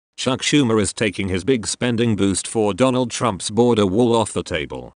Chuck Schumer is taking his big spending boost for Donald Trump's border wall off the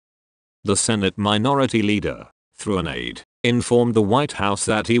table. The Senate Minority Leader, through an aide, informed the White House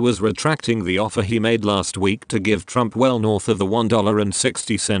that he was retracting the offer he made last week to give Trump well north of the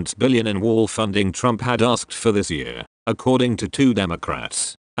 $1.60 billion in wall funding Trump had asked for this year, according to two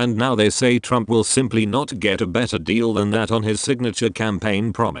Democrats. And now they say Trump will simply not get a better deal than that on his signature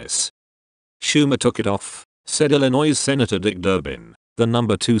campaign promise. Schumer took it off, said Illinois Senator Dick Durbin, the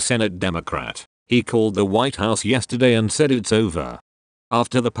number 2 Senate Democrat. He called the White House yesterday and said it's over.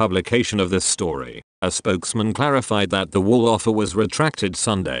 After the publication of this story, a spokesman clarified that the wall offer was retracted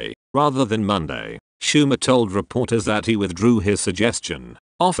Sunday, rather than Monday. Schumer told reporters that he withdrew his suggestion,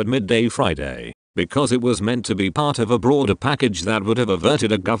 offered midday Friday, because it was meant to be part of a broader package that would have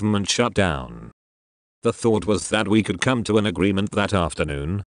averted a government shutdown. The thought was that we could come to an agreement that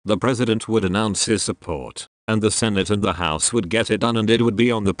afternoon, the president would announce his support, and the Senate and the House would get it done and it would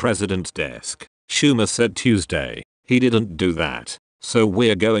be on the president's desk, Schumer said Tuesday. He didn't do that, so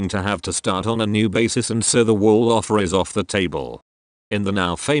we're going to have to start on a new basis, and so the wall offer is off the table. In the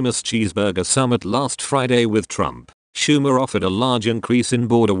now famous cheeseburger summit last Friday with Trump, Schumer offered a large increase in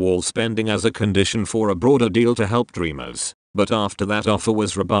border wall spending as a condition for a broader deal to help dreamers, but after that offer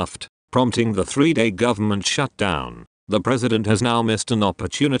was rebuffed, prompting the 3-day government shutdown. The president has now missed an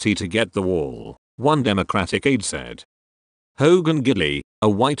opportunity to get the wall, one Democratic aide said. Hogan Gidley, a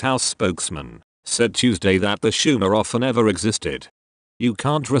White House spokesman, said Tuesday that the Schumer offer never existed. You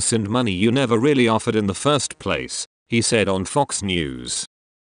can't rescind money you never really offered in the first place, he said on Fox News.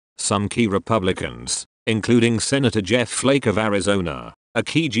 Some key Republicans, including Senator Jeff Flake of Arizona, a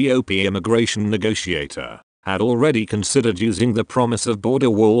key GOP immigration negotiator, had already considered using the promise of border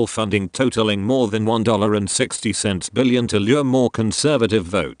wall funding totaling more than $1.60 billion to lure more conservative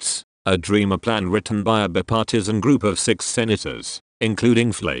votes, a dreamer plan written by a bipartisan group of 6 senators,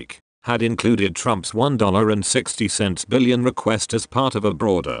 including Flake, had included Trump's $1.60 billion request as part of a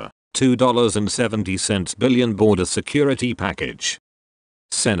broader, $2.70 billion border security package.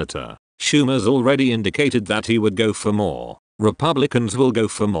 Senator Schumer's already indicated that he would go for more. Republicans will go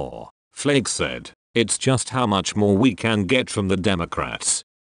for more, Flake said. It's just how much more we can get from the Democrats.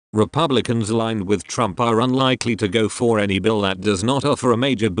 Republicans aligned with Trump are unlikely to go for any bill that does not offer a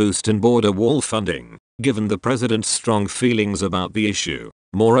major boost in border wall funding, given the president's strong feelings about the issue.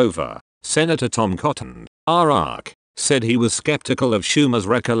 Moreover, Senator Tom Cotton, RRC, said he was skeptical of Schumer's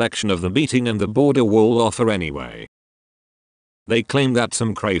recollection of the meeting and the border wall offer anyway. They claim that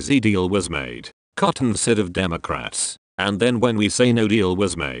some crazy deal was made, Cotton said of Democrats, and then when we say no deal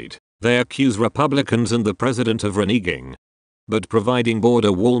was made, they accuse Republicans and the president of reneging. But providing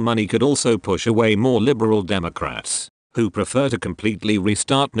border wall money could also push away more liberal Democrats, who prefer to completely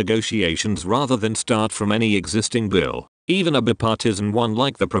restart negotiations rather than start from any existing bill, even a bipartisan one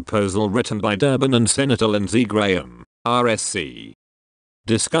like the proposal written by Durbin and Senator Lindsey Graham, RSC.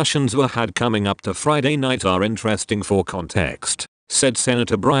 Discussions were had coming up to Friday night are interesting for context, said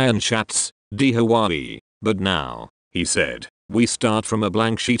Senator Brian Schatz, D. Hawaii, but now, he said, we start from a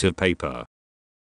blank sheet of paper.